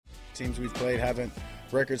teams we've played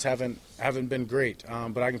records haven't been great.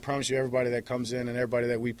 But I can promise you, everybody that comes in and everybody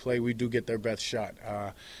that we play, we do get their best shot.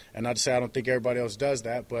 And not to say I don't think everybody else does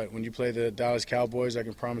that, but when you play the Dallas Cowboys, I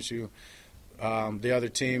can promise you the other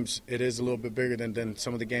teams, it is a little bit bigger than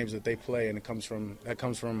some of the games that they play, and that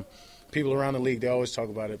comes from people around the league. They always talk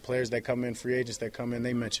about it. Players that come in, free agents that come in,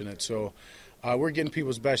 they mention it. So we're getting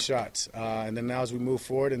people's best shots. And then now as we move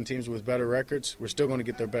forward and teams with better records, we're still going to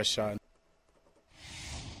get their best shot.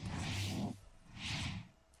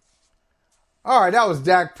 All right, that was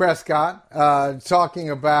Dak Prescott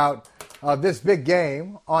talking about this big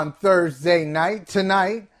game on Thursday night.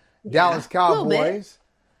 Tonight, Dallas Cowboys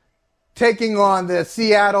taking on the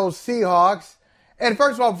Seattle Seahawks. And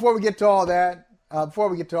first of all, before we get to all that,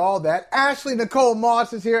 Ashley Nicole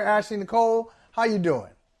Moss is here. Ashley Nicole, how you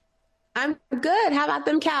doing? I'm good. How about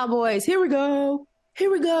them Cowboys? Here we go. I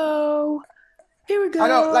know,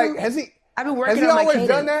 like, I've been working has he on always my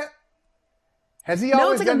done that? Has he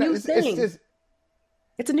always done that? No, it's like a new thing.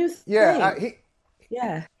 It's a new thing.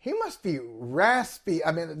 Yeah, he must be raspy.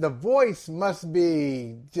 I mean, the voice must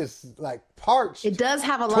be just like parched. It does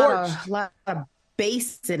have a lot of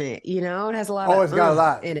bass in it, you know? It has a lot of it's got a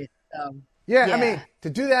lot in it. So, yeah, I mean,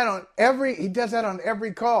 to do that he does that on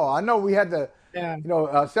every call. I know we had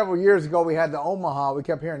several years ago we had the Omaha. We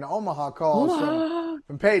kept hearing the Omaha calls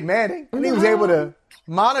from Peyton Manning, and he was able to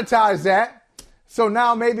monetize that. So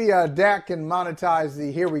now maybe Dak can monetize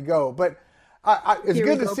the Here We Go. But it's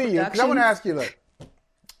good to see you, because I want to ask you, look.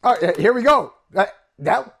 All right, here we go.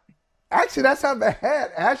 Actually, that's not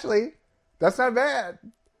bad. Ashley, that's not bad.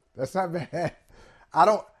 I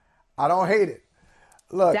don't hate it.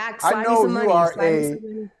 Look, Dak, I know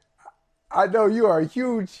you are a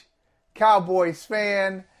huge Cowboys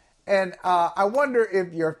fan, and I wonder if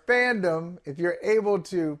if you're able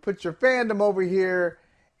to put your fandom over here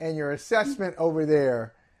and your assessment over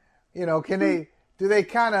there, you know,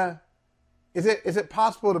 is it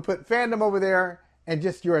possible to put fandom over there and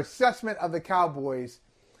just your assessment of the Cowboys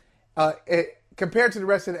compared to the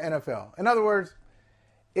rest of the NFL? In other words,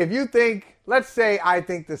 if you think, let's say I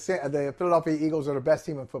think the Philadelphia Eagles are the best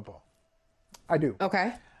team in football. I do.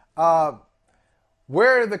 Okay.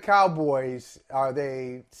 Where are the Cowboys? Are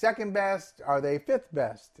they second best? Are they fifth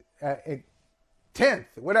best? 10th?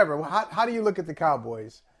 Whatever. How do you look at the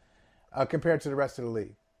Cowboys compared to the rest of the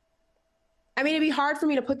league? I mean, it'd be hard for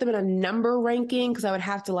me to put them in a number ranking because I would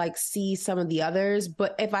have to see some of the others.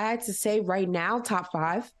 But if I had to say right now, top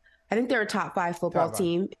 5, I think they're a top 5 football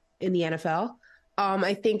team in the NFL.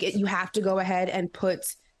 I think you have to go ahead and put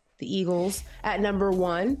the Eagles at number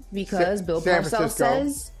 1 because Bill Parcells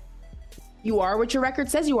says you are what your record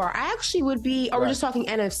says you are. I actually would be, we're just talking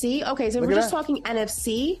NFC. Okay, so if we're just talking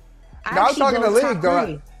NFC. I was talking the league,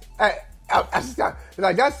 though.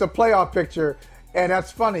 That's the playoff picture. And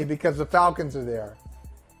that's funny because the Falcons are there.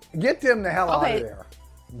 Get them the hell out of there.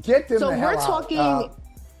 Get them the hell out.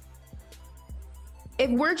 If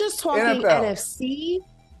we're just talking NFL. NFC,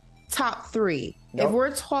 top 3. Nope. If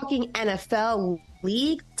we're talking NFL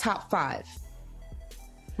league, top 5.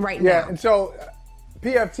 Right now. Yeah, and so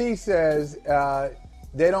PFT says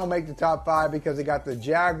they don't make the top 5 because they got the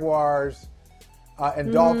Jaguars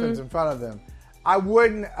and Dolphins in front of them. I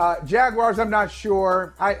wouldn't. Jaguars, I'm not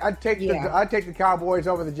sure. I'd take the Cowboys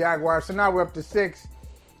over the Jaguars. So now we're up to 6.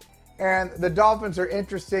 And the Dolphins are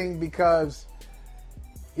interesting because,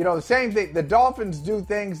 you know, the same thing. The Dolphins do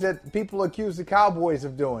things that people accuse the Cowboys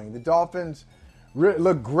of doing. The Dolphins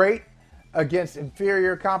look great against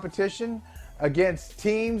inferior competition, against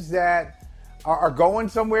teams that are going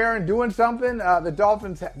somewhere and doing something. The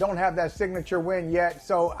Dolphins don't have that signature win yet.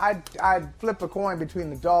 So I'd flip a coin between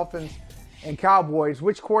the Dolphins and Cowboys.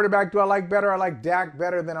 Which quarterback do I like better? I like Dak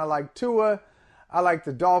better than I like Tua. I like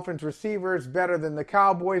the Dolphins receivers better than the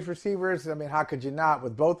Cowboys receivers. I mean, how could you not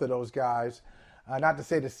with both of those guys? Not to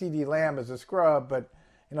say the CD Lamb is a scrub, but,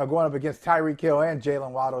 you know, going up against Tyreek Hill and Jalen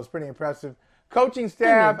Waddle is pretty impressive. Coaching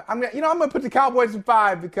staff, I'm going to put the Cowboys in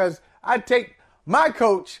 5 because I'd take my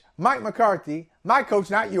coach, Mike McCarthy, my coach,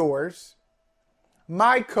 not yours,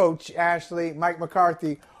 my coach, Ashley, Mike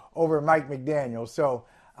McCarthy, over Mike McDaniel. So,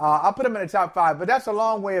 I'll put them in the top 5, but that's a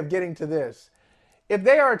long way of getting to this. If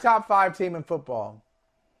they are a top 5 team in football,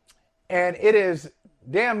 and it is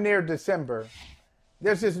damn near December,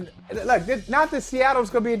 there's this, look, not that Seattle's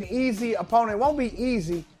going to be an easy opponent. It won't be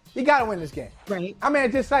easy. You got to win this game. Right. I mean,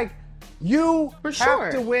 it's just like, you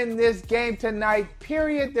have to win this game tonight,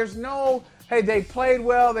 period. There's no, hey, they played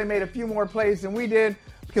well, they made a few more plays than we did.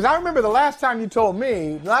 Because I remember the last time you told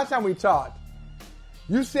me, the last time we talked,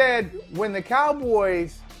 you said when the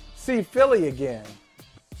Cowboys see Philly again,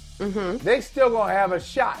 they still going to have a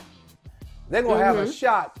shot. they're going to have a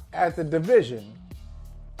shot at the division.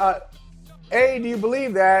 A, do you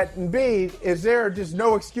believe that? And B, is there just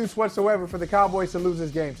no excuse whatsoever for the Cowboys to lose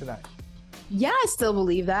this game tonight? Yeah, I still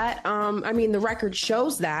believe that. I mean, the record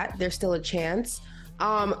shows that there's still a chance.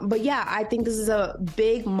 But yeah, I think this is a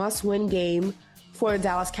big must-win game for the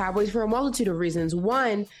Dallas Cowboys for a multitude of reasons.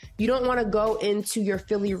 One, you don't want to go into your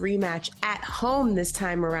Philly rematch at home this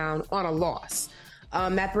time around on a loss.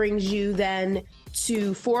 That brings you then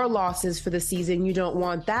to 4 losses for the season. You don't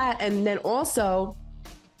want that. And then also,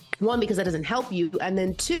 one, because that doesn't help you. And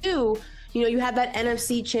then 2, you have that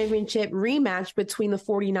NFC Championship rematch between the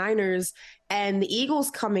 49ers and the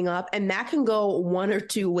Eagles coming up, and that can go one or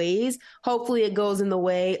two ways. Hopefully it goes in the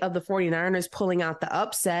way of the 49ers pulling out the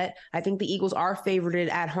upset. I think the Eagles are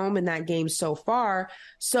favorited at home in that game so far.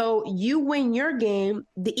 So you win your game,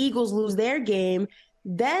 the Eagles lose their game,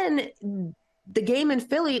 then the game in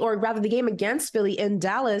Philly, or rather the game against Philly in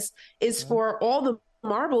Dallas, is for all the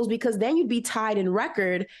marbles, because then you'd be tied in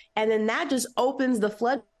record, and then that just opens the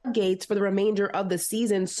floodgates for the remainder of the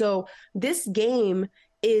season. So this game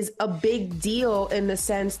is a big deal in the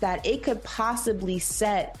sense that it could possibly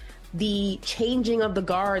set the changing of the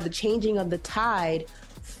guard, the changing of the tide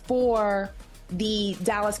for the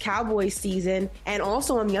Dallas Cowboys season, and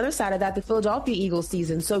also on the other side of that, the Philadelphia Eagles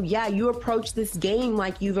season. So yeah, you approach this game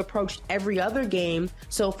like you've approached every other game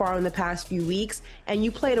so far in the past few weeks, and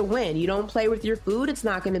you play to win. You don't play with your food. It's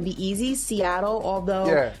not going to be easy. Seattle,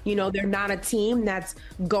 although, they're not a team that's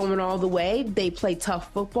going all the way, they play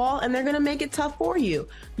tough football, and they're going to make it tough for you.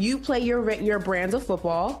 You play your brands of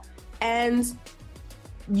football, and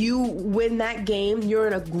you win that game, you're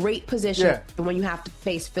in a great position when you have to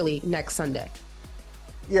face Philly next Sunday.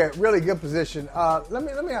 Yeah, really good position. Let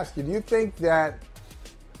me ask you, do you think that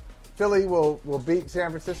Philly will beat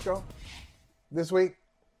San Francisco this week?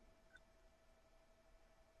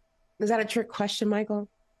 Is that a trick question, Michael?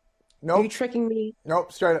 Nope. Are you tricking me?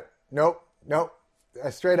 Nope, straight up. Nope.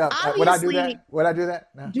 Straight up. Would I do that?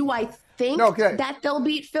 No. Do I think that they'll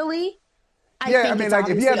beat Philly? If you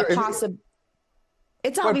had to,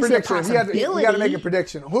 it's obviously a possibility. You got to make a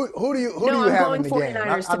prediction. Who do you have in the game? I'm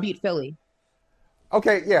going 49ers to beat Philly.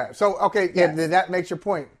 Okay, yeah. So, then that makes your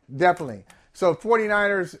point, definitely. So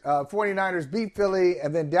 49ers beat Philly,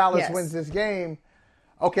 and then Dallas wins this game.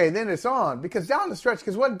 Okay, then it's on. Because down the stretch,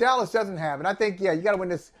 because what Dallas doesn't have, and I think, you got to win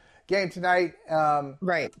this game tonight.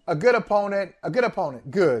 Right. A good opponent.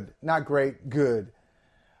 Good, not great, good.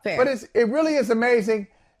 Fair. But it really is amazing.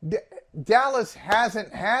 Dallas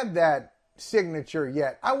hasn't had that signature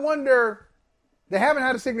yet. I wonder, they haven't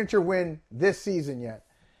had a signature win this season yet.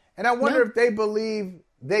 And I wonder if they believe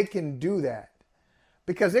they can do that,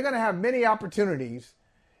 because they're going to have many opportunities.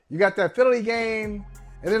 You got that Philly game,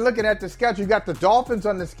 and then looking at the schedule, you got the Dolphins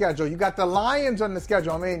on the schedule. You got the Lions on the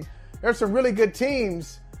schedule. I mean, there's some really good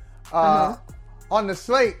teams on the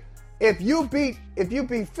slate. If you beat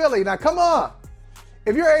Philly, now come on.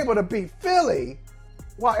 If you're able to beat Philly,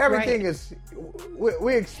 well, everything is,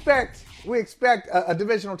 we expect a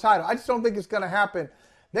divisional title. I just don't think it's going to happen.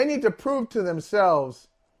 They need to prove to themselves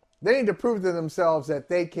that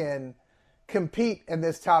they can compete in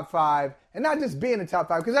this top 5, and not just be in the top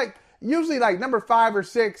 5. Because usually number 5 or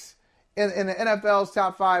 6 in the NFL's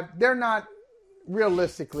top 5, they're not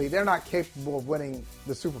capable of winning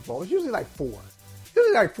the Super Bowl. It's usually 4.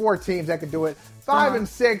 Usually 4 teams that can do it. 5 and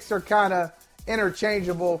 6 are kind of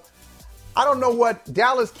interchangeable. I don't know what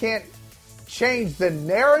Dallas can't change the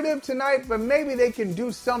narrative tonight, but maybe they can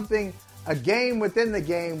do something, a game within the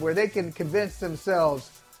game, where they can convince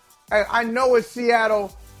themselves. I know it's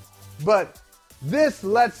Seattle, but this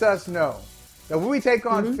lets us know that when we take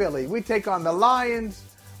on Philly, we take on the Lions,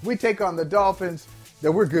 we take on the Dolphins,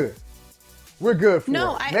 that we're good. We're good for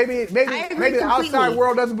it. Maybe the outside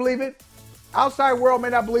world doesn't believe it. Outside world may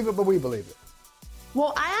not believe it, but we believe it.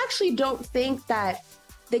 Well, I actually don't think that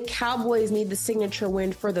the Cowboys need the signature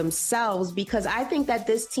win for themselves, because I think that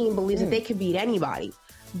this team believes that they can beat anybody.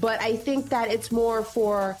 But I think that it's more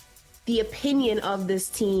for the opinion of this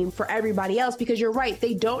team for everybody else, because you're right,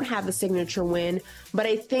 they don't have the signature win. But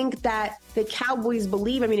I think that the Cowboys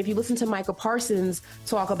believe, if you listen to Micah Parsons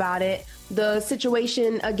talk about it, the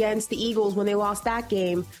situation against the Eagles when they lost that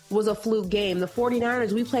game was a fluke game. The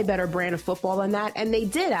 49ers, we play better brand of football than that, and they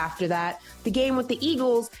did after that. The game with the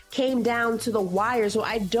Eagles came down to the wire. So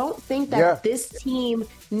I don't think that this team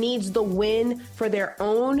needs the win for their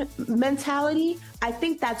own mentality. I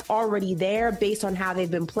think that's already there based on how they've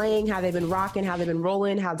been playing, how they've been rocking, how they've been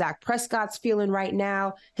rolling, how Dak Prescott's feeling right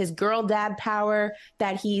now, his girl dad power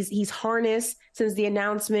that he's harnessed since the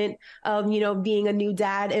announcement of, being a new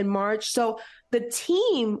dad in March. So the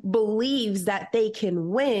team believes that they can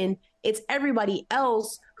win. It's everybody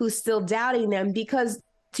else who's still doubting them because,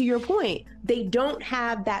 to your point, they don't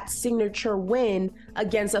have that signature win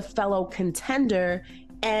against a fellow contender.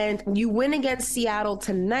 And you win against Seattle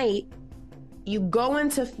tonight. You go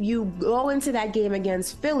into that game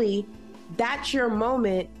against Philly. That's your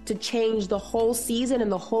moment to change the whole season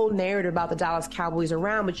and the whole narrative about the Dallas Cowboys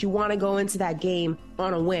around. But you want to go into that game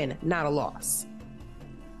on a win, not a loss.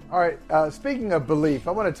 All right. Speaking of belief,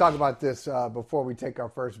 I want to talk about this before we take our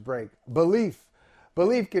first break. Belief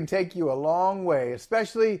can take you a long way,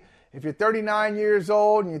 especially if you're 39 years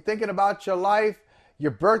old and you're thinking about your life.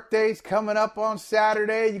 Your birthday's coming up on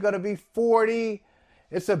Saturday. You're going to be 40.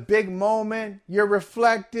 It's a big moment. You're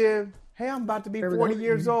reflective. Hey, I'm about to be 40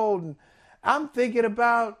 years old. And I'm thinking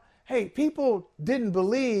about, hey, people didn't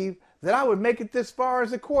believe that I would make it this far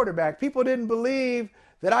as a quarterback. People didn't believe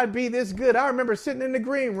that I'd be this good. I remember sitting in the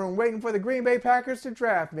green room waiting for the Green Bay Packers to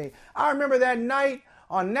draft me. I remember that night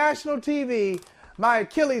on national TV, my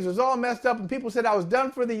Achilles was all messed up and people said I was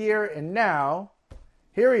done for the year. And now,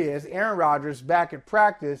 here he is, Aaron Rodgers, back at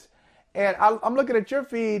practice. And I'm looking at your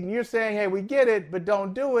feed and you're saying, hey, we get it, but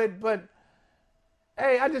don't do it. But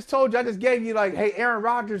hey, I just told you, I just gave you like, hey, Aaron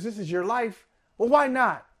Rodgers, this is your life. Well, why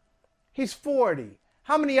not? He's 40.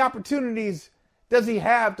 How many opportunities does he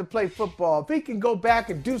have to play football? If he can go back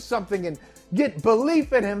and do something and get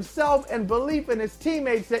belief in himself and belief in his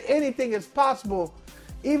teammates that anything is possible,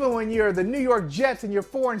 even when you're the New York Jets and you're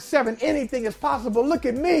 4-7, anything is possible. Look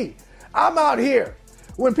at me. I'm out here.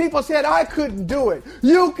 When people said I couldn't do it,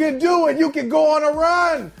 you can do it. You can go on a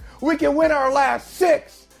run. We can win our last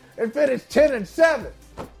 6 and finish 10-7.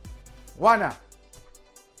 Why not?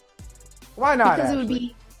 Why not? Because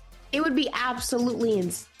it would be absolutely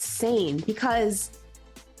insane, because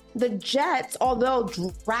the Jets, although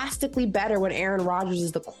drastically better when Aaron Rodgers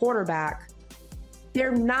is the quarterback,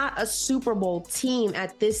 they're not a Super Bowl team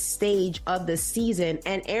at this stage of the season,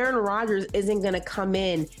 and Aaron Rodgers isn't going to come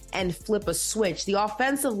in and flip a switch. The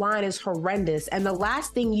offensive line is horrendous, and the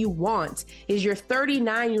last thing you want is your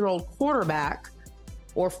 39-year-old quarterback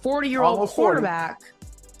or 40-year-old quarterback.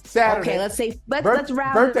 Saturday. Okay, let's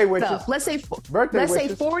round it up. Let's say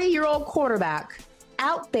 40-year-old quarterback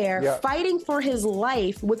out there fighting for his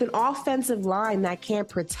life with an offensive line that can't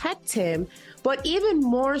protect him, but even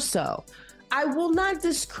more so, I will not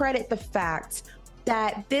discredit the fact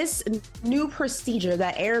that this new procedure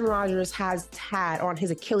that Aaron Rodgers has had on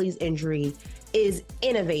his Achilles injury is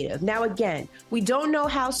innovative. Now, again, we don't know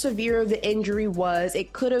how severe the injury was.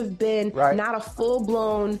 It could have been not a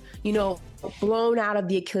full-blown, blown out of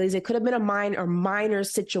the Achilles. It could have been a minor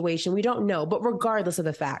situation. We don't know. But regardless of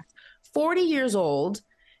the fact, 40 years old,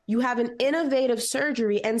 you have an innovative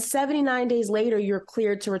surgery, and 79 days later, you're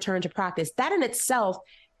cleared to return to practice. That in itself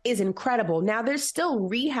is incredible. Now, there's still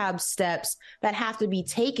rehab steps that have to be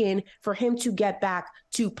taken for him to get back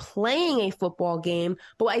to playing a football game.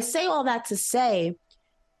 But I say all that to say,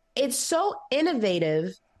 it's so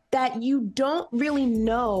innovative that you don't really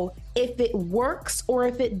know if it works or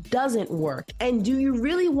if it doesn't work. And do you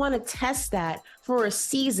really want to test that for a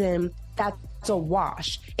season that's a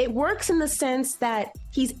wash? It works in the sense that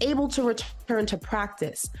he's able to return to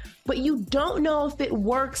practice, but you don't know if it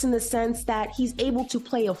works in the sense that he's able to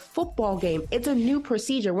play a football game. It's a new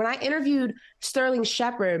procedure. When I interviewed Sterling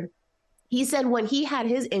Shepard, he said when he had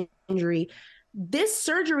his injury, this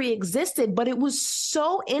surgery existed, but it was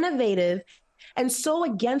so innovative and so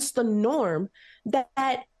against the norm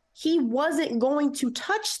that he wasn't going to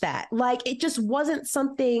touch that. Like, it just wasn't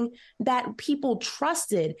something that people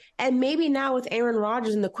trusted. And maybe now with Aaron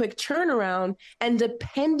Rodgers and the quick turnaround, and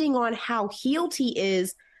depending on how healed he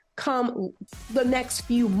is come the next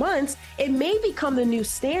few months, it may become the new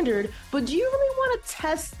standard. But do you really want to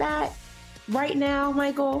test that right now,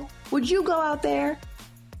 Michael? Would you go out there?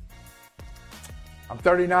 I'm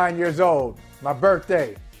 39 years old. My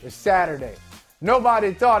birthday is Saturday.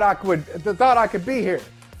 Nobody thought I could be here.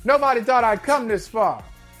 Nobody thought I'd come this far.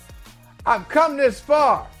 I've come this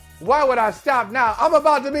far. Why would I stop now? I'm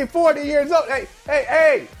about to be 40 years old.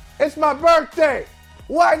 Hey, it's my birthday.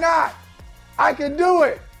 Why not? I can do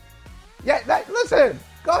it. Yeah, listen,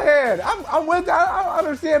 go ahead. I'm with that. I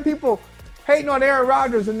understand people hating on Aaron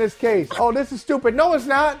Rodgers in this case. Oh, this is stupid. No, it's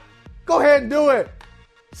not. Go ahead and do it.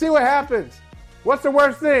 See what happens. What's the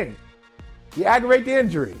worst thing? You aggravate the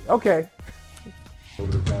injury. Okay.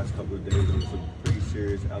 Over the past couple of days, there was some pretty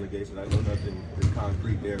serious allegations. I know nothing is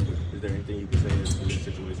concrete there, but is there anything you can say in this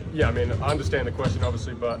situation? Yeah, I mean, I understand the question,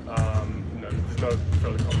 obviously, but there's no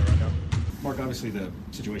further comment right now. Mark, obviously the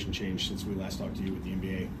situation changed since we last talked to you with the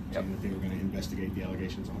NBA, saying that they were going to investigate the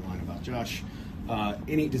allegations online about Josh.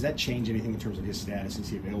 Does that change anything in terms of his status? Is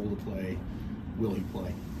he available to play? Will he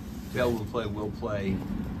play? available to play, will play.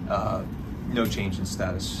 No change in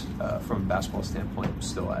status from a basketball standpoint.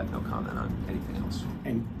 Still, I have no comment on anything else.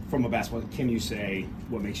 And from a basketball, can you say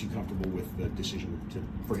what makes you comfortable with the decision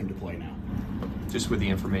for him to play now? Just with the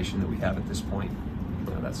information that we have at this point,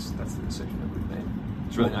 that's the decision that we've made.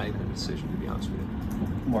 It's really not even a decision, to be honest with you.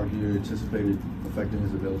 Mark, you anticipated affecting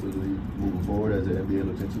his availability moving forward as the NBA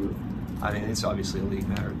looks into it? I mean, it's obviously a league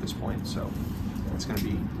matter at this point, so it's going to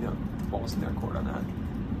be, balls in their court on that.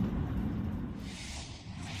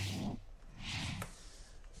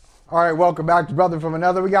 All right, welcome back to Brother from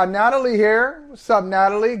Another. We got Natalie here. What's up,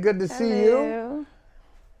 Natalie? Good to see you.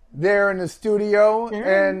 There in the studio.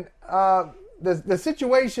 And the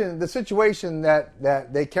situation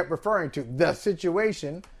that they kept referring to, the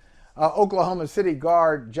situation, Oklahoma City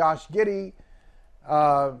guard Josh Giddey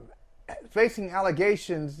facing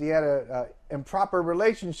allegations he had an improper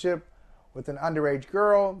relationship with an underage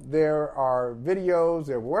girl. There were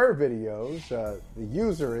videos. The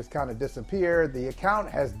user has kind of disappeared. The account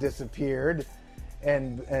has disappeared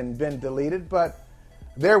and been deleted. But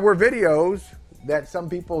there were videos that some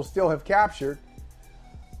people still have captured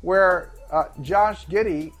where Josh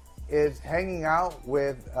Giddey is hanging out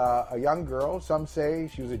with a young girl. Some say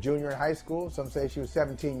she was a junior in high school. Some say she was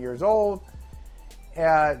 17 years old.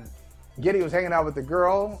 And Giddey was hanging out with the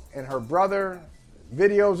girl and her brother.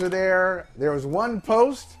 Videos are there. There was one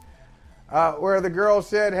post where the girl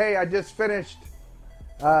said, "Hey, I just finished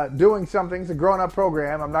doing something. It's a grown-up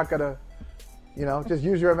program. I'm not going to, just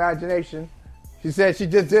use your imagination." She said she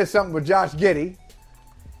just did something with Josh Giddey.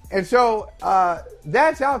 And so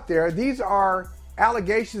that's out there. These are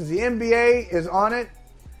allegations. The NBA is on it.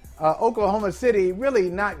 Oklahoma City really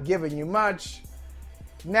not giving you much.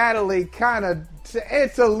 Natalie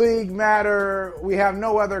it's a league matter. We have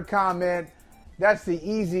no other comment. That's the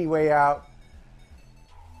easy way out.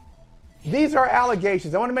 These are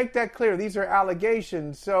allegations. I want to make that clear. These are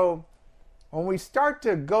allegations. So when we start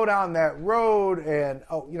to go down that road and,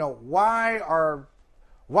 why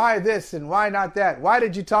this and why not that? Why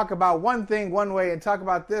did you talk about one thing one way and talk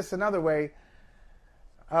about this another way?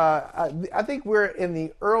 I think we're in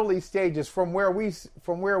the early stages from where we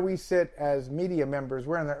sit as media members.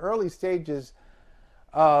 We're in the early stages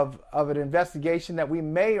of an investigation that we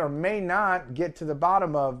may or may not get to the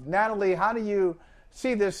bottom of. Natalie, how do you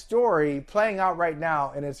see this story playing out right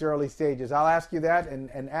now in its early stages? I'll ask you that,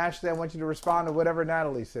 and Ashley, I want you to respond to whatever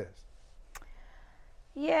Natalie says.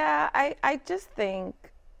 Yeah, I just think,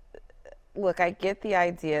 look, I get the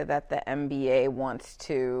idea that the NBA wants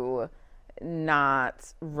to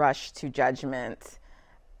not rush to judgment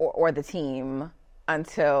or the team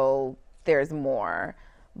until there's more.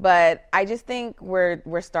 But I just think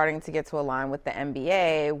we're starting to get to a line with the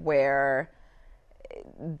NBA where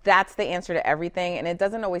that's the answer to everything, and it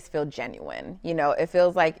doesn't always feel genuine. It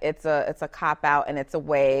feels like it's a cop out, and it's a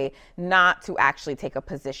way not to actually take a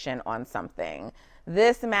position on something.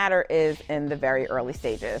 This matter is in the very early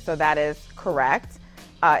stages, so that is correct.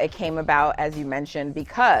 It came about, as you mentioned,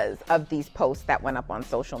 because of these posts that went up on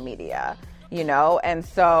social media, and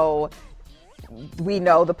so we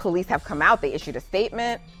know the police have come out. They issued a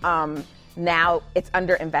statement. Now it's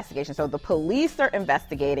under investigation. So the police are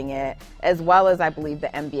investigating it, as well as I believe the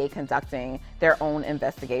NBA conducting their own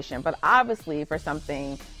investigation. But obviously for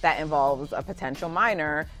something that involves a potential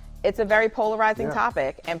minor, it's a very polarizing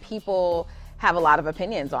topic, and people have a lot of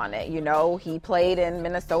opinions on it. He played in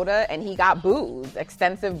Minnesota and he got booze,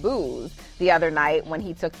 extensive booze, the other night when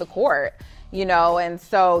he took the court. And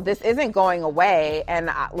so this isn't going away.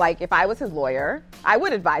 And if I was his lawyer, I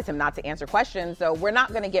would advise him not to answer questions. So we're not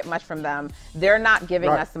going to get much from them. They're not giving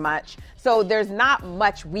us much. So there's not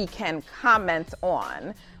much we can comment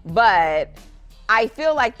on. But I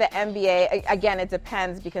feel like the NBA, again, it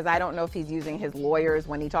depends, because I don't know if he's using his lawyers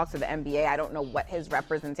when he talks to the NBA. I don't know what his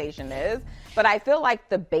representation is. But I feel like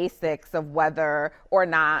the basics of whether or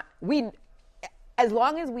not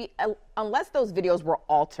unless those videos were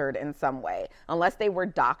altered in some way, unless they were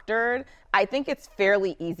doctored, I think it's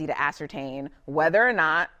fairly easy to ascertain whether or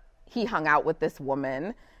not he hung out with this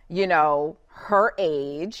woman, her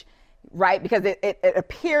age, right? Because it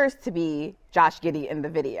appears to be Josh Giddey in the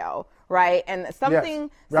video, right? And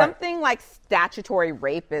something like statutory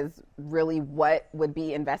rape is really what would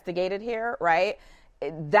be investigated here, right?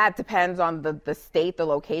 That depends on the state, the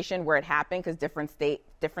location where it happened, because different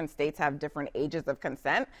states have different ages of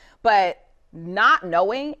consent. But not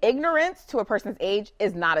knowing, ignorance to a person's age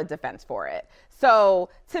is not a defense for it. So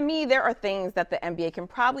to me, there are things that the NBA can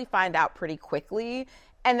probably find out pretty quickly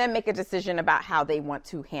and then make a decision about how they want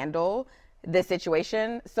to handle the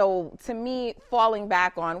situation. So to me, falling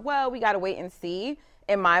back on, we got to wait and see,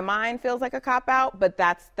 in my mind, feels like a cop-out, but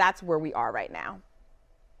that's where we are right now.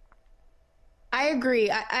 I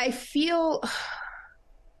agree. I feel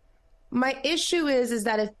my issue is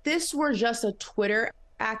that if this were just a Twitter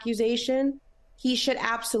accusation, he should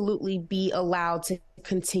absolutely be allowed to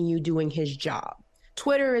continue doing his job.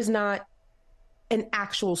 Twitter is not an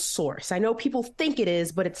actual source. I know people think it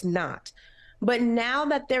is, but it's not. But now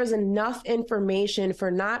that there's enough information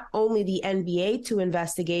for not only the NBA to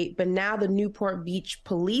investigate, but now the Newport Beach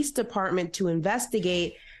Police Department to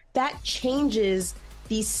investigate, that changes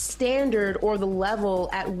the standard or the level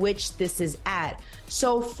at which this is at.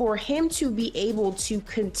 So for him to be able to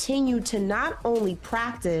continue to not only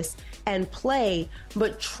practice and play,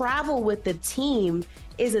 but travel with the team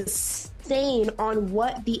is a stain on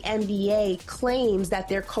what the NBA claims that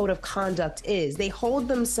their code of conduct is. They hold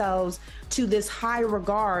themselves to this high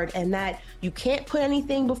regard, and that you can't put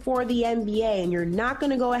anything before the NBA, and you're not going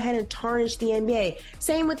to go ahead and tarnish the NBA.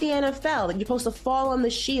 Same with the NFL, that you're supposed to fall on the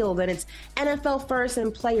shield, and it's NFL first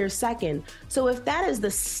and players second. So if that is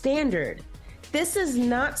the standard, this is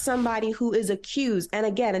not somebody who is accused. And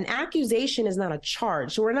again, an accusation is not a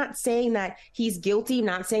charge. So we're not saying that he's guilty,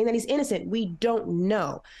 not saying that he's innocent. We don't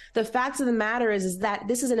know. The fact of the matter is that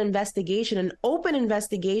this is an investigation, an open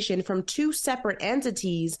investigation from two separate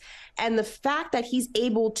entities. And the fact that he's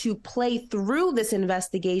able to play through this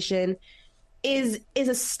investigation is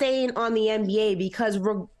a stain on the NBA, because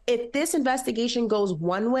if this investigation goes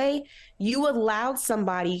one way, you allowed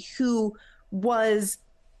somebody who was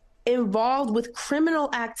involved with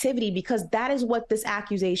criminal activity, because that is what this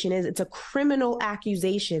accusation is. It's a criminal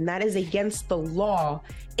accusation that is against the law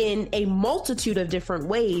in a multitude of different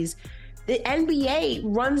ways. The NBA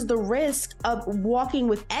runs the risk of walking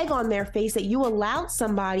with egg on their face that you allowed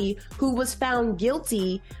somebody who was found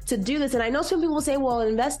guilty to do this. And I know some people say, well, an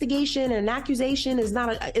investigation and an accusation is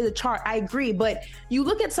not a charge. I agree. But you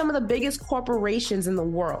look at some of the biggest corporations in the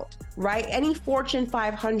world, right? Any Fortune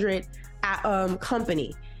 500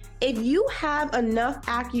 company. If you have enough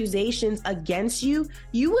accusations against you,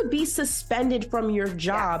 you would be suspended from your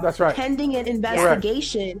job. That's right. Pending an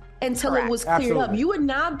investigation until it was cleared up. You would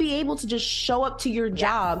not be able to just show up to your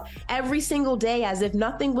job every single day as if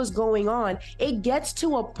nothing was going on. It gets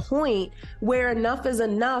to a point where enough is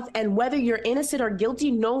enough, and whether you're innocent or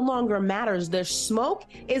guilty no longer matters. The smoke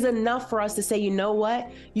is enough for us to say, you know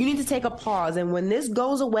what? You need to take a pause. And when this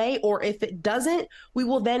goes away, or if it doesn't, we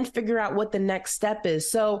will then figure out what the next step is.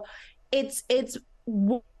 So it's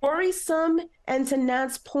worrisome. And to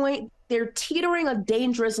Nat's point, they're teetering a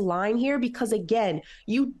dangerous line here, because again,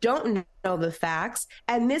 you don't know the facts,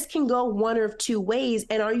 and this can go one of two ways.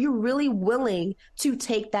 And are you really willing to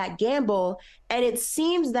take that gamble? And it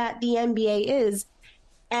seems that the NBA is,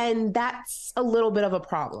 and that's a little bit of a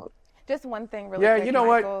problem. Just one thing really quick, you know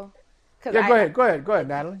Michael. Go ahead,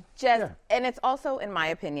 Natalie. And it's also, in my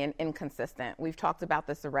opinion, inconsistent. We've talked about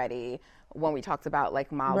this already when we talked about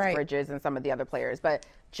like Miles Bridges and some of the other players. But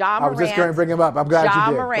Ja Morant, I was just going to bring him up. I'm glad you did.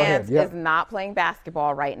 Ja Morant is not playing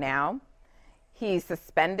basketball right now. He's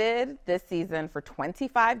suspended this season for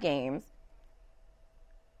 25 games.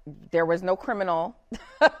 There was no criminal.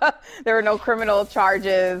 There were no criminal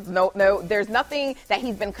charges. No. There's nothing that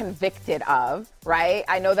he's been convicted of, right?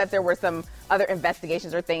 I know that there were some other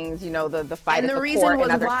investigations or things, the fight at the court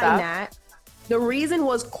and other stuff. The reason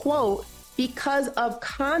was, quote, because of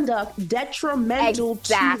conduct detrimental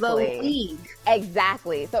to the league.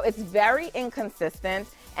 Exactly. So it's very inconsistent.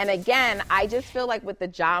 And again, I just feel like with the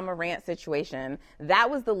Ja Morant situation, that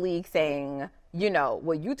was the league saying,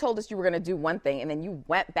 well, you told us you were going to do one thing, and then you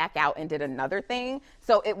went back out and did another thing.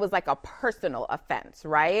 So it was like a personal offense,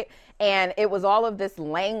 right? And it was all of this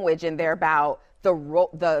language in there about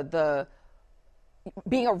the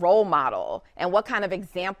being a role model and what kind of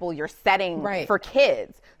example you're setting for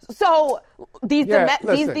kids. So these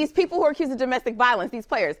people who are accused of domestic violence, these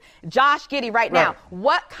players, Josh Giddey now,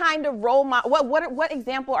 what kind of role model, what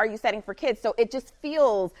example are you setting for kids? So it just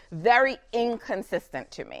feels very inconsistent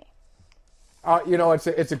to me.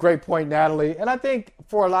 It's a great point, Natalie. And I think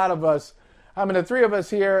for a lot of us, the three of us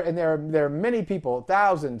here, and there are many people,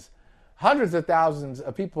 thousands, hundreds of thousands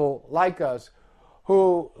of people like us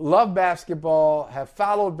who love basketball, have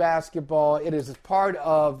followed basketball. It is just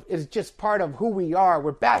part of who we are.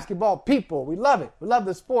 We're basketball people. We love it. We love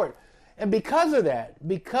the sport. And because of that,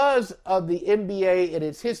 because of the NBA and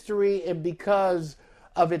its history, and because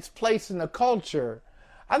of its place in the culture,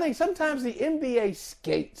 I think sometimes the NBA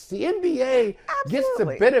skates. The NBA gets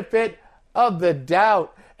the benefit of the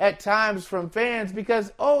doubt at times from fans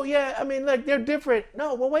because, look, they're different.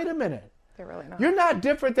 No, well, wait a minute. They're really not. You're not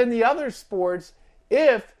different than the other sports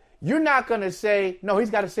if you're not going to say, no, he's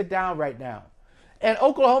got to sit down right now. And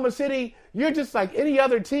Oklahoma City, you're just like any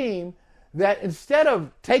other team that instead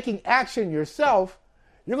of taking action yourself,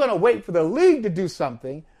 you're going to wait for the league to do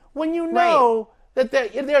something when you know that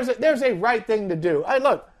there's a right thing to do.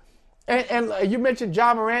 Look, and you mentioned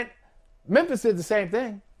Ja Morant. Memphis did the same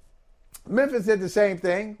thing. Memphis did the same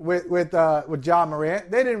thing with Ja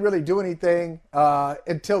Morant. They didn't really do anything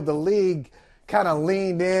until the league kind of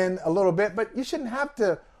leaned in a little bit. But you shouldn't have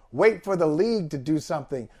to wait for the league to do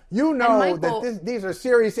something. You know, Michael, that these are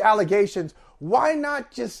serious allegations. Why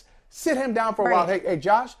not just sit him down for a while? Hey,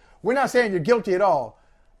 Josh, we're not saying you're guilty at all.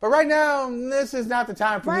 But right now, this is not the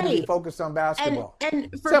time for you to be focused on basketball. And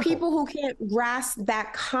for people who can't grasp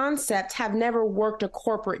that concept, have never worked a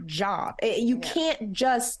corporate job. You can't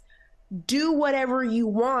just do whatever you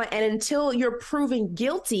want. And until you're proven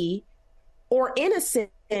guilty or innocent,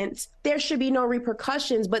 there should be no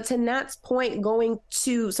repercussions. But to Nat's point, going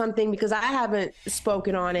to something, because I haven't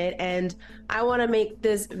spoken on it, and I want to make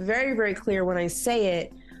this very, very clear when I say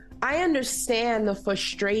it, I understand the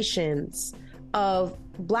frustrations of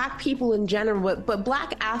Black people in general, but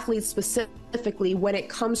Black athletes specifically, when it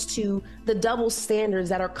comes to the double standards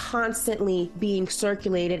that are constantly being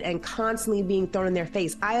circulated and constantly being thrown in their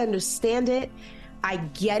face. I understand it, I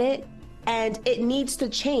get it, and it needs to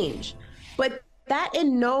change. But that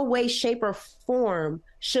in no way, shape, or form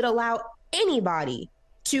should allow anybody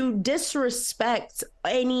to disrespect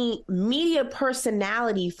any media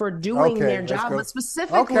personality for doing their job, but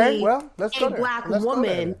specifically a Black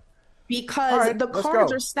woman. Because the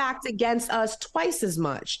cards are stacked against us twice as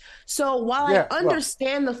much. So while I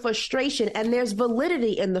understand the frustration, and there's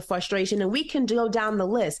validity in the frustration, and we can go down the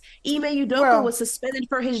list. Ime Udoka was suspended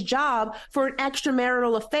for his job for an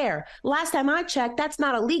extramarital affair. Last time I checked, that's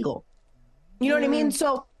not illegal. You know what I mean?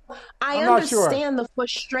 So I understand the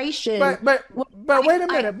frustration. But wait a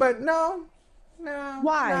minute. But no.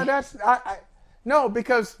 Why? No, no,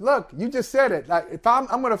 because look, you just said it. Like, if I'm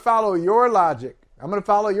going to follow your logic.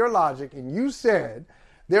 And you said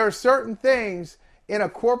there are certain things in a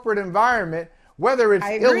corporate environment, whether it's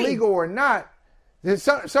illegal or not, there's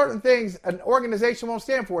certain things an organization won't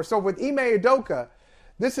stand for. So with Ime Udoka,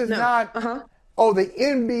 this is not, the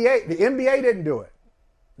NBA. The NBA didn't do it.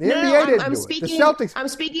 The NBA didn't do it. The Celtics. I'm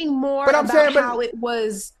speaking more about how it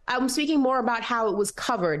was. I'm speaking more about how it was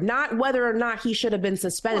covered, not whether or not he should have been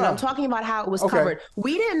suspended. I'm talking about how it was covered.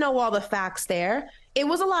 We didn't know all the facts there. It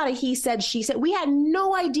was a lot of he said, she said. We had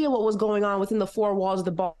no idea what was going on within the four walls of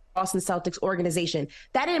the Boston Celtics organization.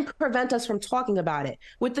 That didn't prevent us from talking about it.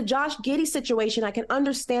 With the Josh Giddey situation, I can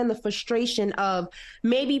understand the frustration of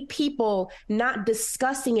maybe people not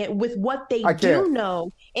discussing it with what they do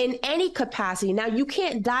know in any capacity. Now, you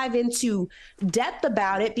can't dive into depth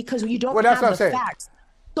about it because you don't have the facts.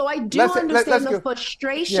 So I do understand the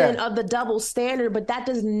frustration of the double standard, but that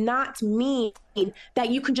does not mean that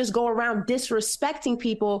you can just go around disrespecting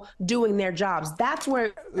people doing their jobs. That's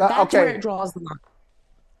where it draws the line.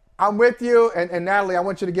 I'm with you, and Natalie, I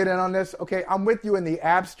want you to get in on this. Okay, I'm with you in the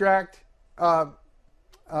abstract,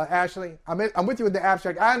 Ashley. I'm with you in the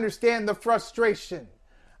abstract. I understand the frustration.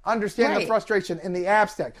 The frustration in the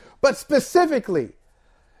abstract. But specifically,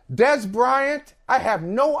 Dez Bryant, I have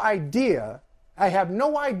no idea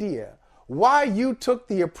why you took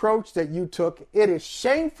the approach that you took. It is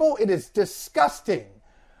shameful. It is disgusting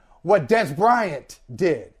what Dez Bryant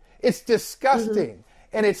did. It's disgusting,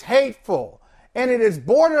 and it's hateful, and it is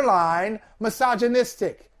borderline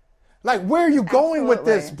misogynistic. Like, where are you going with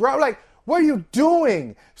this, bro? Like, what are you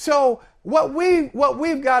doing? So what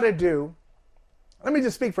we've got to do, let me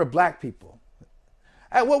just speak for Black people.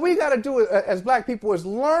 What we got to do as Black people is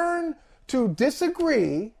learn to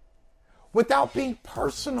disagree without being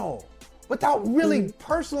personal, without really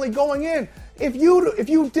personally going in. If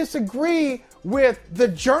you disagree with the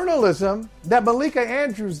journalism that Malika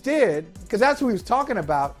Andrews did, because that's who he was talking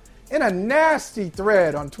about, in a nasty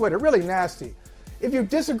thread on Twitter, really nasty. If you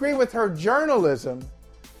disagree with her journalism,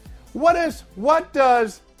 what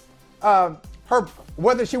does her,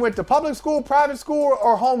 whether she went to public school, private school,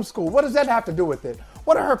 or home school, what does that have to do with it?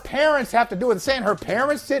 What do her parents have to do with it? Saying her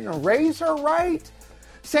parents didn't raise her right?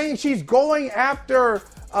 Saying she's going after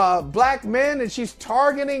Black men and she's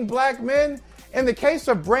targeting Black men? In the case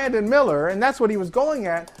of Brandon Miller, and that's what he was going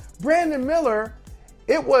at, Brandon Miller,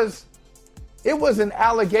 it was an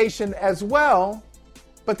allegation as well,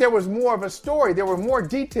 but there was more of a story. There were more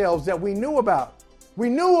details that we knew about. We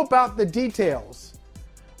knew about the details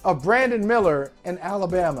of Brandon Miller in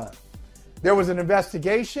Alabama. There was an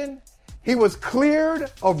investigation. He was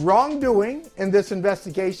cleared of wrongdoing in this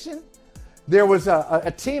investigation. There was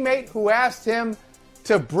a teammate who asked him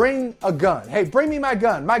to bring a gun. Hey, bring me my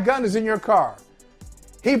gun. My gun is in your car.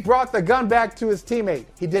 He brought the gun back to his teammate.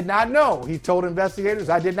 He did not know. He told investigators,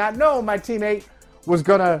 I did not know my teammate was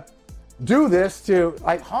going to do this to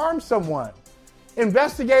harm someone.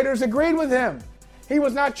 Investigators agreed with him. He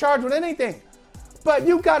was not charged with anything. But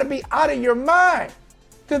you got to be out of your mind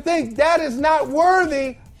to think that is not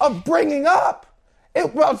worthy of bringing up.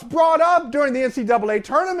 It was brought up during the NCAA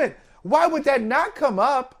tournament. Why would that not come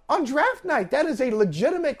up on draft night? That is a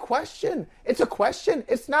legitimate question. It's a question.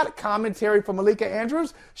 It's not a commentary from Malika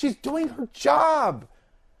Andrews. She's doing her job.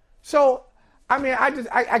 So, I mean,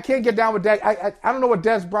 I can't get down with that. I don't know what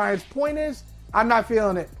Dez Bryant's point is. I'm not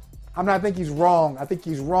feeling it. I think he's wrong. I think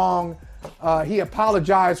he's wrong. He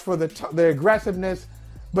apologized for the aggressiveness,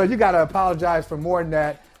 but you got to apologize for more than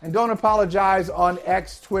that. And don't apologize on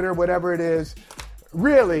X, Twitter, whatever it is.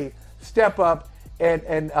 Really step up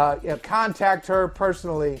and contact her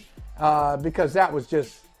personally because that was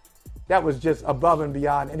just above and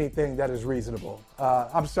beyond anything that is reasonable.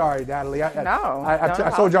 I'm sorry, Natalie.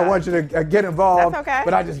 I told you I want you to get involved, that's okay.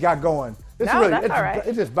 But I just got going. That's all right.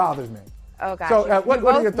 It just bothers me. Oh, gosh. So what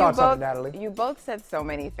are your thoughts on it, Natalie? You both said so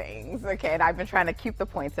many things, okay, and I've been trying to keep the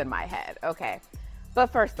points in my head, okay. But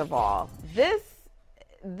first of all, this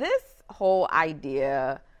whole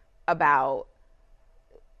idea about,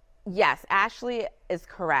 yes, Ashley is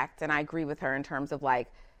correct, and I agree with her in terms of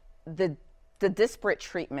the disparate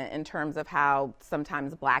treatment in terms of how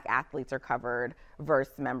sometimes black athletes are covered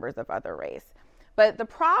versus members of other race. But the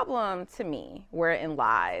problem to me, wherein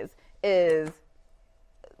lies, is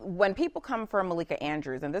when people come for Malika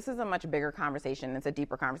Andrews, and this is a much bigger conversation, it's a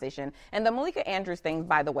deeper conversation, and the Malika Andrews thing,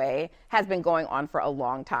 by the way, has been going on for a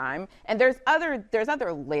long time, and there's other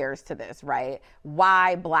layers to this, right?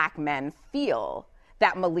 Why black men feel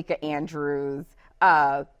that Malika Andrews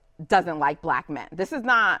doesn't like black men. This is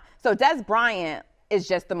not, so Dez Bryant is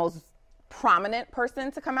just the most prominent person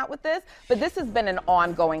to come out with this, but this has been an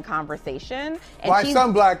ongoing conversation. And why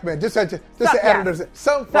some black men? Just the editors.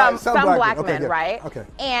 Some black men, right? Okay.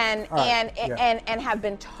 And have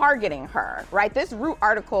been targeting her, right? This Root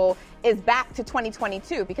article is back to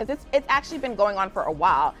 2022 because it's actually been going on for a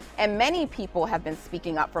while, and many people have been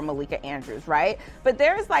speaking up for Malika Andrews, right? But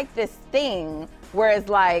there's this thing where it's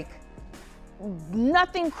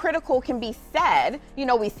nothing critical can be said.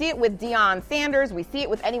 We see it with Deion Sanders. We see it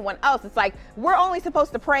with anyone else. It's we're only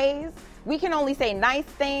supposed to praise. We can only say nice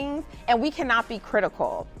things, and we cannot be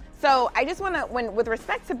critical. So I just want to, with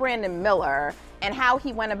respect to Brandon Miller and how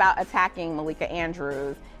he went about attacking Malika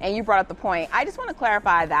Andrews, and you brought up the point, I just want to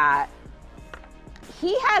clarify that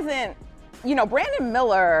he hasn't, Brandon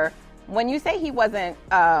Miller, when you say he wasn't,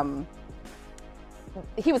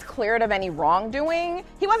 he was cleared of any wrongdoing,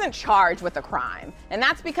 he wasn't charged with a crime. And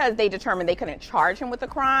that's because they determined they couldn't charge him with a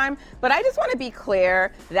crime. But I just want to be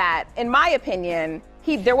clear that, in my opinion,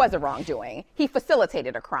 there was a wrongdoing. He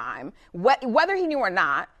facilitated a crime. Whether he knew or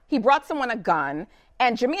not, he brought someone a gun.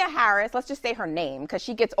 And Jamia Harris, let's just say her name because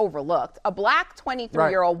she gets overlooked, a black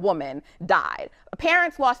 23-year-old woman died.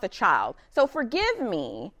 Parents lost a child. So forgive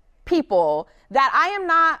me, people, that I am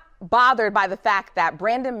not bothered by the fact that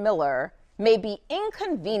Brandon Miller may be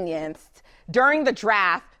inconvenienced during the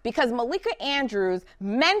draft because Malika Andrews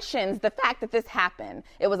mentions the fact that this happened.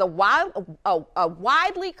 It was a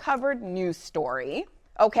widely covered news story,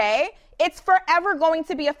 okay? It's forever going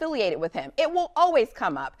to be affiliated with him. It will always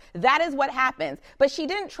come up. That is what happens. But she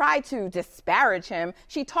didn't try to disparage him.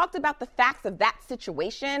 She talked about the facts of that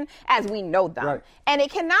situation as we know them. Right. And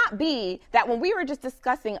it cannot be that when we were just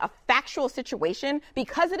discussing a factual situation,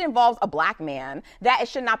 because it involves a black man, that it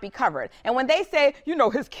should not be covered. And when they say,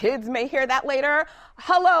 his kids may hear that later,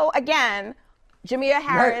 hello again, Jamia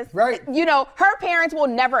Harris, right. Her parents will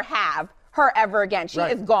never have her ever again. She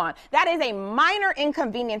is gone. That is a minor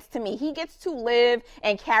inconvenience to me. He gets to live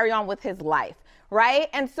and carry on with his life, right?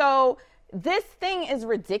 And so this thing is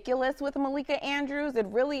ridiculous with Malika Andrews. It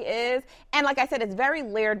really is. And like I said, it's very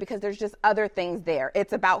layered because there's just other things there.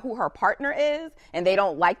 It's about who her partner is, and they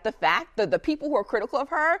don't like the fact that the people who are critical of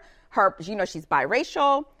her, she's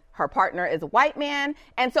biracial, her partner is a white man.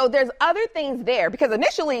 And so there's other things there because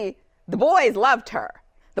initially the boys loved her.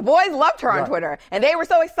 The boys loved her on Twitter, and they were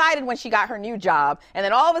so excited when she got her new job. And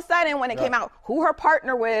then all of a sudden, when it came out who her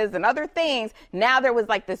partner was and other things, now there was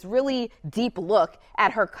this really deep look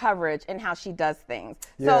at her coverage and how she does things.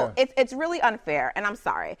 So it's really unfair, and I'm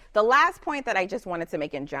sorry. The last point that I just wanted to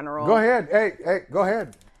make in general. Go ahead. Hey, go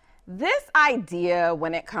ahead. This idea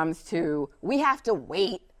when it comes to we have to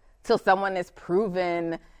wait till someone is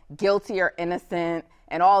proven guilty or innocent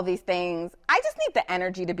and all these things, I just need the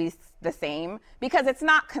energy to be the same because it's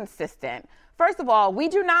not consistent. First of all, we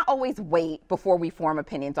do not always wait before we form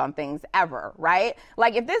opinions on things ever, right?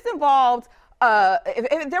 If this involved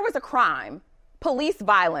if there was a crime, police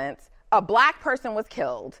violence, a black person was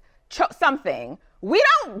killed, something, we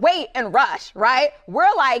don't wait and rush, right?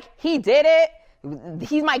 We're like, he did it.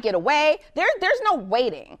 He might get away. There's no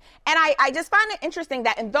waiting. And I just find it interesting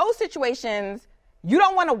that in those situations, you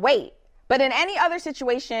don't want to wait. But in any other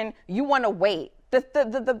situation, you want to wait.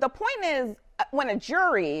 The point is, when a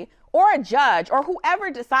jury or a judge or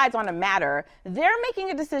whoever decides on a matter, they're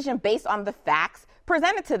making a decision based on the facts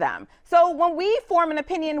presented to them. So when we form an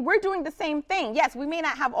opinion, we're doing the same thing. Yes, we may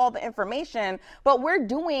not have all the information, but we're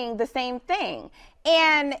doing the same thing.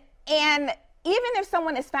 And even if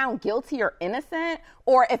someone is found guilty or innocent,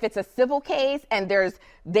 or if it's a civil case and there's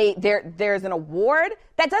an award,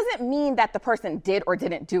 that doesn't mean that the person did or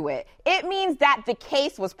didn't do it. It means that the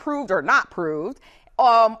case was proved or not proved.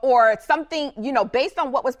 Or something, based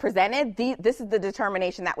on what was presented, this is the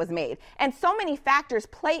determination that was made. And so many factors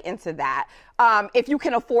play into that. If you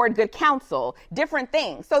can afford good counsel, different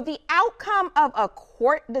things. So the outcome of a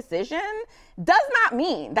court decision does not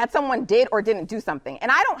mean that someone did or didn't do something. And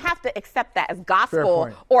I don't have to accept that as gospel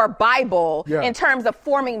or Bible in terms of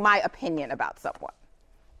forming my opinion about someone.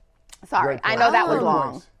 Sorry, I know that was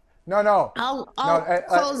long. No. I'll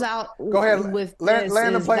close out. Go ahead. With land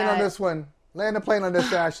the plane on this one. Land the plane on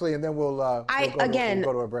this, Ashley, and then we'll go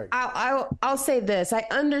to a break. I'll say this. I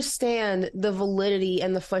understand the validity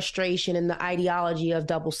and the frustration and the ideology of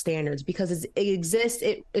double standards because it exists,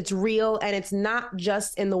 it's real, and it's not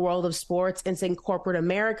just in the world of sports. It's in corporate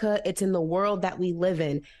America. It's in the world that we live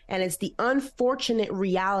in. And it's the unfortunate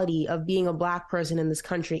reality of being a Black person in this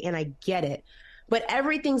country, and I get it. But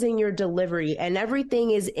everything's in your delivery and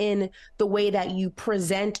everything is in the way that you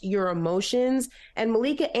present your emotions. And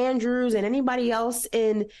Malika Andrews and anybody else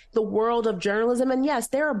in the world of journalism, and yes,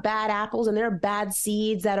 there are bad apples and there are bad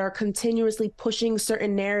seeds that are continuously pushing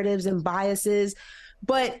certain narratives and biases.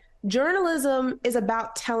 But journalism is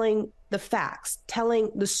about telling the facts,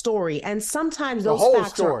 telling the story. And sometimes those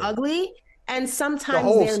facts are ugly and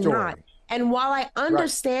sometimes they're not. And while I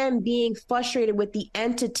understand being frustrated with the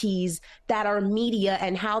entities that are media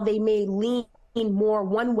and how they may lean more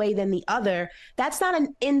one way than the other, that's not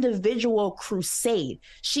an individual crusade.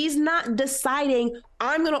 She's not deciding,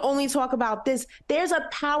 I'm going to only talk about this. There's a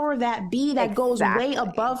power that be that goes way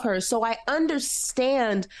above her. So I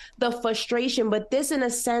understand the frustration, but this in a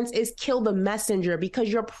sense is kill the messenger, because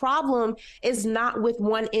your problem is not with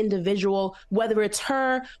one individual, whether it's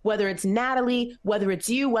her, whether it's Natalie, whether it's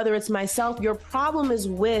you, whether it's myself. Your problem is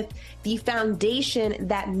with the foundation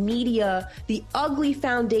that media, the ugly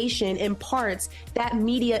foundation in parts that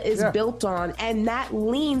media is built on, and that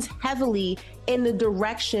leans heavily in the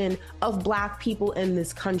direction of Black people in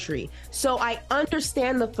this country. So I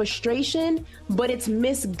understand the frustration, but it's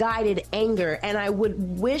misguided anger. And I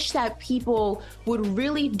would wish that people would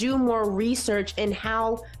really do more research in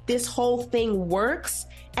how this whole thing works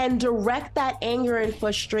and direct that anger and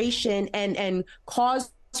frustration and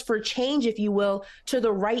cause for change, if you will, to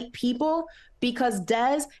the right people. Because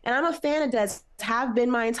Dez, and I'm a fan of Dez, have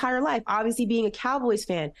been my entire life, obviously being a Cowboys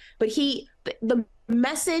fan, but the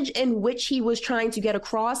message in which he was trying to get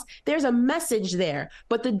across, there's a message there,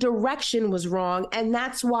 but the direction was wrong, and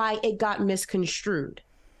that's why it got misconstrued.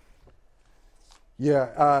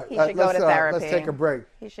 Yeah, he should go to therapy. Let's take a break.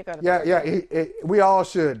 He should go to therapy. Yeah, we all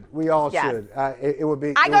should. We all should. It would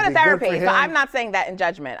be. I go to therapy, so I'm not saying that in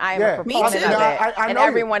judgment. I am a proponent of it, and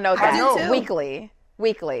everyone knows that.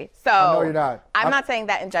 Weekly. So I know you're not. I'm not saying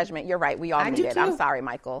that in judgment. You're right. We all need it. I'm sorry,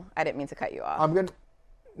 Michael. I didn't mean to cut you off.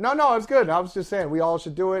 No, it's good. I was just saying we all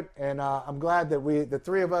should do it, and I'm glad that the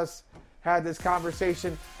three of us had this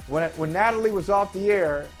conversation. When Natalie was off the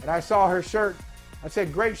air and I saw her shirt, I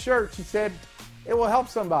said, "Great shirt." She said, "It will help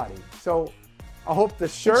somebody." So I hope the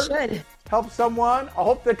shirt helps someone. I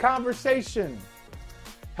hope the conversation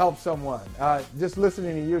helps someone. Just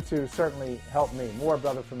listening to you two certainly helped me. More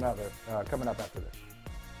Brother from Another coming up after this.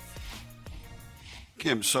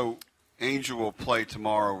 Kim, so Angel will play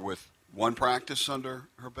tomorrow with one practice under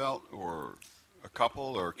her belt, or a couple,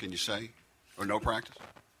 or can you say, or no practice?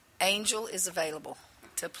 Angel is available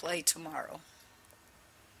to play tomorrow.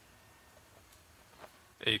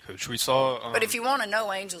 Hey, Coach, we saw... but if you want to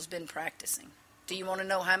know, Angel's been practicing. Do you want to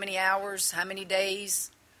know how many hours, how many days,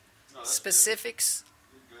 specifics?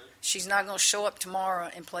 She's not going to show up tomorrow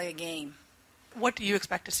and play a game. What do you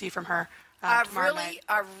expect to see from her tomorrow night?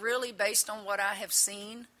 I really, based on what I have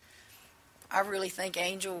seen, I really think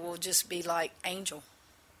Angel will just be like Angel.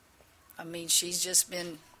 I mean, she's just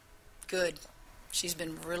been good. She's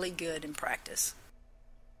been really good in practice.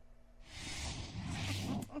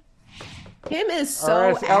 Kim is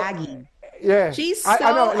so Aggie. Yeah, She's so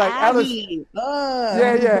I know, like Aggie.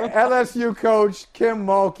 LSU coach Kim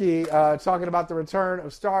Mulkey talking about the return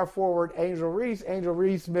of star forward Angel Reese. Angel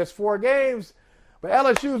Reese missed 4 games, but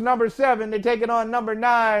LSU's number 7. They're taking on number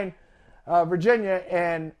 9, Virginia,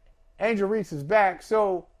 and Angel Reese is back.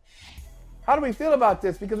 So, how do we feel about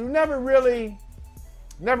this? Because we never really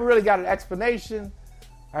got an explanation.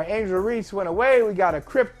 Angel Reese went away. We got a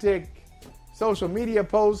cryptic social media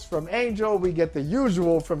post from Angel. We get the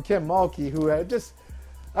usual from Kim Mulkey, who had just,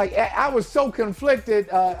 like, I was so conflicted,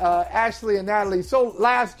 Ashley and Natalie. So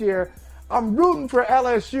last year, I'm rooting for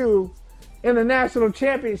LSU in the national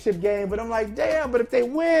championship game, but I'm like, damn, but if they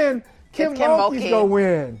win, Kim Mulkey's going to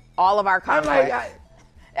win. All of our conflicts. I'm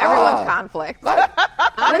everyone's conflict.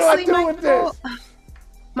 Honestly, what do I do with this?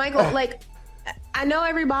 Michael, like, I know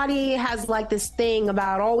everybody has like this thing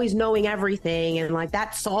about always knowing everything, and like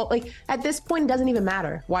that's all. Like at this point, it doesn't even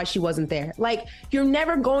matter why she wasn't there. Like you're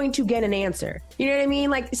never going to get an answer. You know what I mean?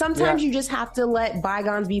 Like sometimes you just have to let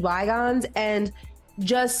bygones be bygones and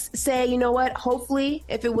just say, you know what? Hopefully,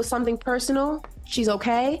 if it was something personal, she's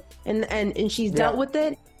okay and she's dealt with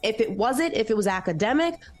it. If it wasn't, if it was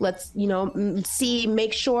academic, let's,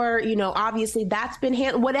 make sure, obviously that's been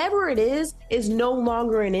handled. Whatever it is no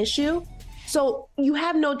longer an issue. So you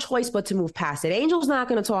have no choice but to move past it. Angel's not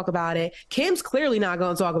going to talk about it. Kim's clearly not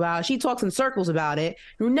going to talk about it. She talks in circles about it.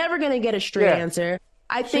 You're never going to get a straight answer.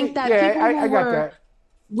 I think that people who were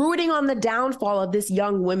rooting on the downfall of this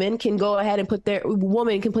young woman can go ahead and put their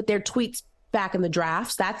tweets back in the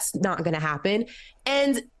drafts. That's not going to happen.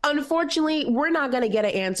 And unfortunately, we're not going to get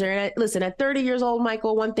an answer. And listen, at 30 years old,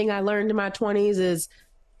 Michael, one thing I learned in my 20s is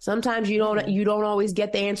sometimes you don't always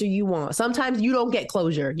get the answer you want. Sometimes you don't get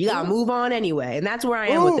closure. You got to move on anyway. And that's where I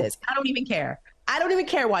am with this. I don't even care. I don't even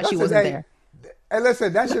care why she wasn't there. Hey,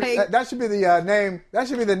 listen, that should be the name. That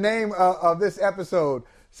should be the name of this episode.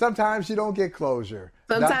 Sometimes you don't get closure.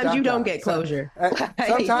 Sometimes you don't get closure.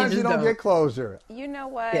 Sometimes you don't get closure. You know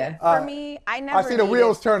what? For me, I see the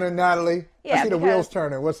wheels turning, Natalie. Yeah, I see the wheels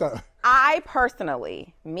turning. What's up? I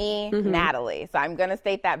personally, Natalie, so I'm going to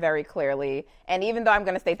state that very clearly. And even though I'm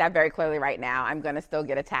going to state that very clearly right now, I'm going to still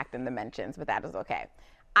get attacked in the mentions, but that is okay.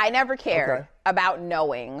 I never cared about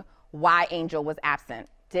knowing why Angel was absent.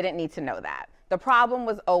 Didn't need to know that. The problem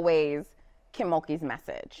was always Kim Mulkey's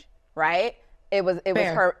message, right? It was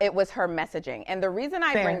her messaging. And the reason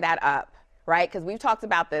I bring that up, right, because we've talked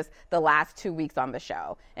about this the last 2 weeks on the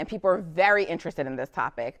show, and people are very interested in this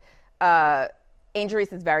topic. Angel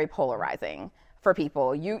Reese is very polarizing for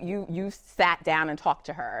people. You sat down and talked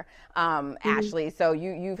to her, Ashley, so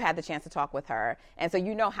you've had the chance to talk with her, and so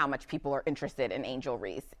you know how much people are interested in Angel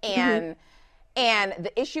Reese. And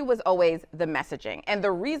the issue was always the messaging. And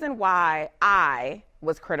the reason why I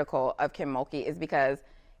was critical of Kim Mulkey is because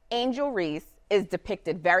Angel Reese is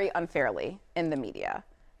depicted very unfairly in the media.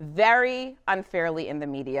 Very unfairly in the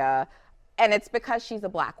media. And it's because she's a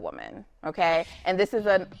black woman, okay? And this is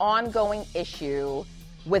an ongoing issue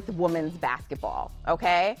with women's basketball,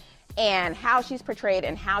 okay? And how she's portrayed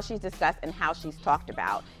and how she's discussed and how she's talked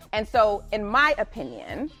about. And so, in my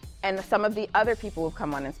opinion, and some of the other people who've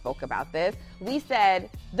come on and spoke about this, we said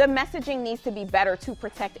the messaging needs to be better to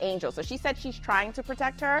protect Angel. So she said she's trying to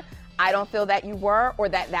protect her. I don't feel that you were, or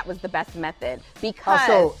that was the best method. Because how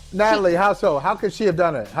so, Natalie? How so? How could she have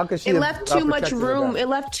done it? How could she? It left too much room. It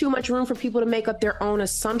left too much room for people to make up their own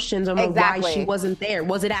assumptions on why she wasn't there.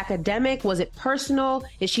 Was it academic? Was it personal?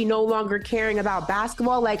 Is she no longer caring about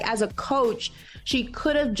basketball? Like as a coach, she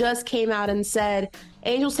could have just came out and said,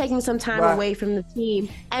 Angel's taking some time away from the team,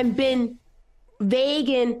 and been vague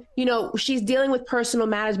and, she's dealing with personal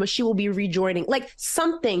matters, but she will be rejoining. Like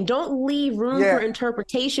something. Don't leave room for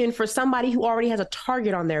interpretation for somebody who already has a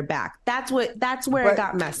target on their back. That's where it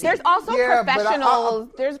got messy. There's also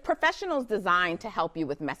professionals. There's professionals designed to help you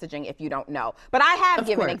with messaging if you don't know. But I have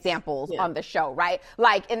given examples on the show, right?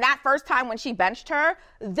 Like in that first time when she benched her,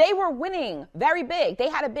 they were winning very big. They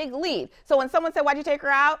had a big lead. So when someone said, why'd you take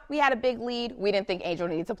her out? We had a big lead. We didn't think Angel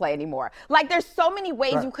needed to play anymore. Like there's so many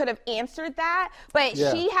ways you could have answered that. But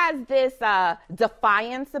she has this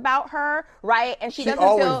defiance about her, right? And she doesn't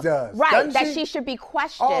feel that she should be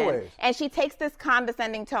questioned. Always. And she takes this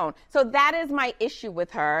condescending tone. So that is my issue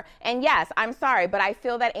with her. And yes, I'm sorry, but I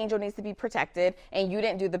feel that Angel needs to be protected, and you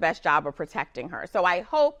didn't do the best job of protecting her. So I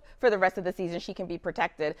hope for the rest of the season she can be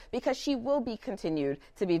protected, because she will be continued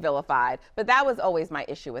to be vilified. But that was always my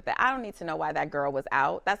issue with it. I don't need to know why that girl was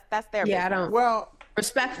out. That's their business. I don't. Well,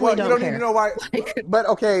 respectfully, you don't need to know why. But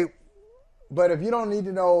okay. But if you don't need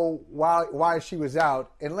to know why she was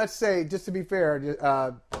out, and let's say, just to be fair,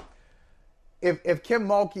 if Kim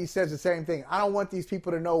Mulkey says the same thing, I don't want these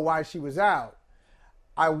people to know why she was out.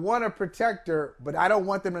 I want to protect her, but I don't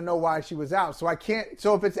want them to know why she was out. So I can't.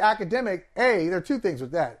 So if it's academic, there are two things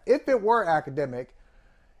with that. If it were academic,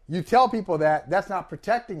 you tell people that that's not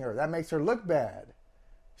protecting her. That makes her look bad.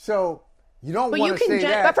 So you don't want to say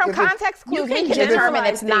that. But from context clues, we can determine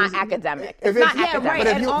it's not academic. It's not academic. Right.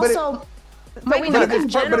 And also, but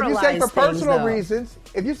if you say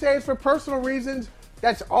for personal reasons,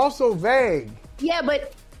 that's also vague. Yeah,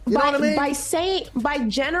 but you know what I mean? by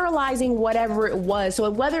generalizing whatever it was, so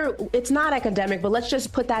whether it's not academic, but let's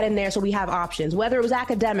just put that in there so we have options. Whether it was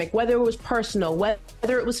academic, whether it was personal,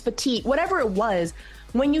 whether it was fatigue, whatever it was,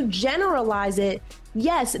 when you generalize it,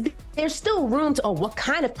 yes, there's still room to, what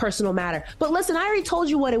kind of personal matter? But listen, I already told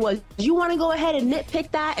you what it was. You want to go ahead and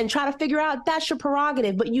nitpick that and try to figure out, that's your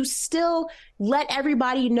prerogative. But you still let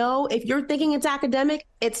everybody know, if you're thinking it's academic,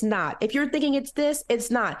 it's not. If you're thinking it's this,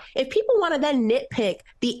 it's not. If people want to then nitpick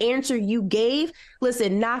the answer you gave,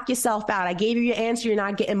 listen, knock yourself out. I gave you your answer. You're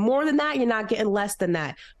not getting more than that. You're not getting less than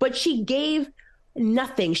that. But she gave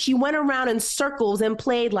nothing. She went around in circles and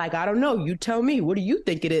played like, I don't know, you tell me, what do you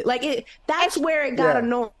think it is? Like, that's where it got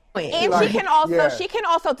annoying. And she can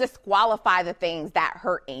also disqualify the things that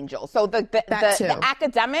hurt Angel. So the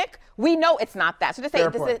academic, we know it's not that. So to say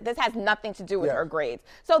this has nothing to do with her grades.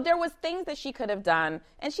 So there was things that she could have done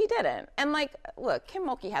and she didn't. And look, Kim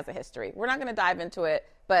Mulkey has a history. We're not going to dive into it,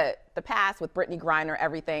 but the past with Brittany Griner,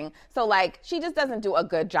 everything. So she just doesn't do a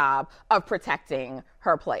good job of protecting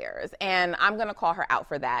her players. And I'm going to call her out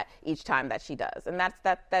for that each time that she does. And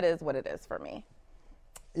that is what it is for me.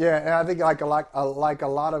 Yeah, and I think like a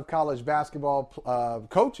lot of college basketball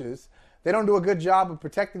coaches, they don't do a good job of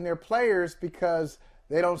protecting their players because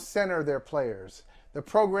they don't center their players. The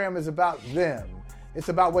program is about them. It's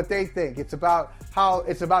about what they think. It's about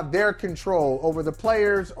their control over the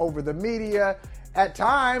players, over the media, at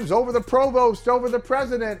times over the provost, over the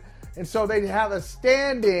president. And so they have a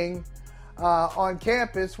standing on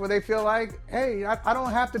campus where they feel like, hey, I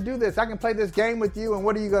don't have to do this. I can play this game with you, and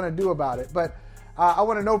what are you going to do about it? But I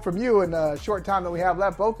want to know from you in the short time that we have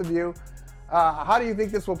left, both of you, how do you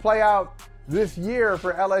think this will play out this year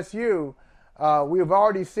for LSU? We have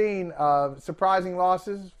already seen surprising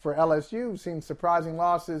losses for LSU. We've seen surprising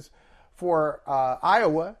losses for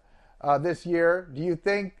Iowa this year. Do you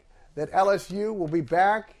think that LSU will be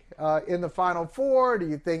back in the Final Four? Do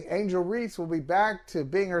you think Angel Reese will be back to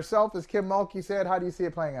being herself, as Kim Mulkey said? How do you see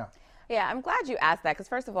it playing out? Yeah, I'm glad you asked that because,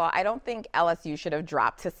 first of all, I don't think LSU should have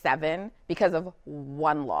dropped to 7 because of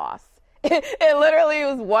one loss. It literally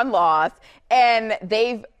was one loss, and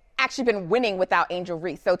they've actually been winning without Angel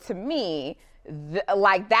Reese. So to me,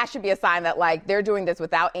 that should be a sign that they're doing this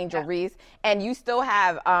without Angel Reese, and you still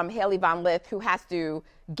have Haley Von Lith, who has to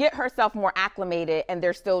get herself more acclimated, and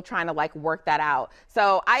they're still trying to work that out.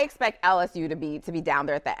 So I expect LSU to be down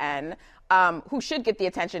there at the end. Who should get the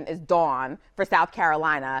attention is Dawn for South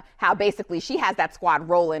Carolina, how basically she has that squad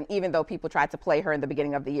rolling, even though people tried to play her in the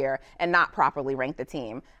beginning of the year and not properly rank the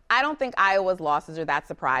team. I don't think Iowa's losses are that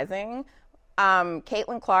surprising.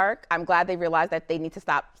 Caitlin Clark, I'm glad they realized that they need to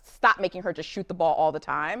stop making her just shoot the ball all the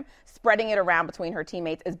time. Spreading it around between her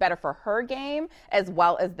teammates is better for her game as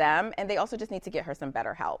well as them, and they also just need to get her some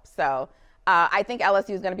better help. So I think LSU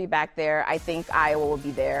is going to be back there. I think Iowa will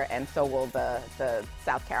be there, and so will the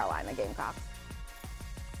South Carolina Gamecocks.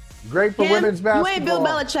 Great for women's basketball. You ain't Bill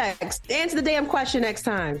Belichick. Answer the damn question next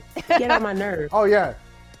time. Get on my nerves. Oh, yeah.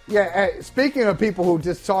 Yeah, hey, speaking of people who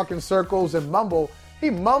just talk in circles and mumble, he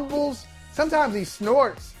mumbles. Sometimes he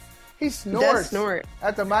snorts. He snorts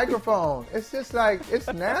at the microphone. It's just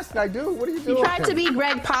it's nasty. Dude, what are you doing? He tried to be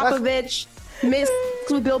Greg Popovich, mixed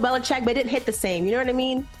with Bill Belichick, but it didn't hit the same. You know what I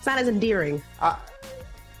mean? It's not as endearing. I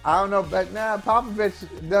don't know, but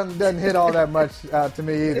Popovich doesn't hit all that much to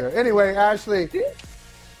me either. Anyway, Ashley,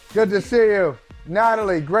 good to see you.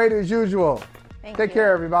 Natalie, great as usual. Thank Take you.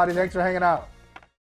 care, everybody. Thanks for hanging out.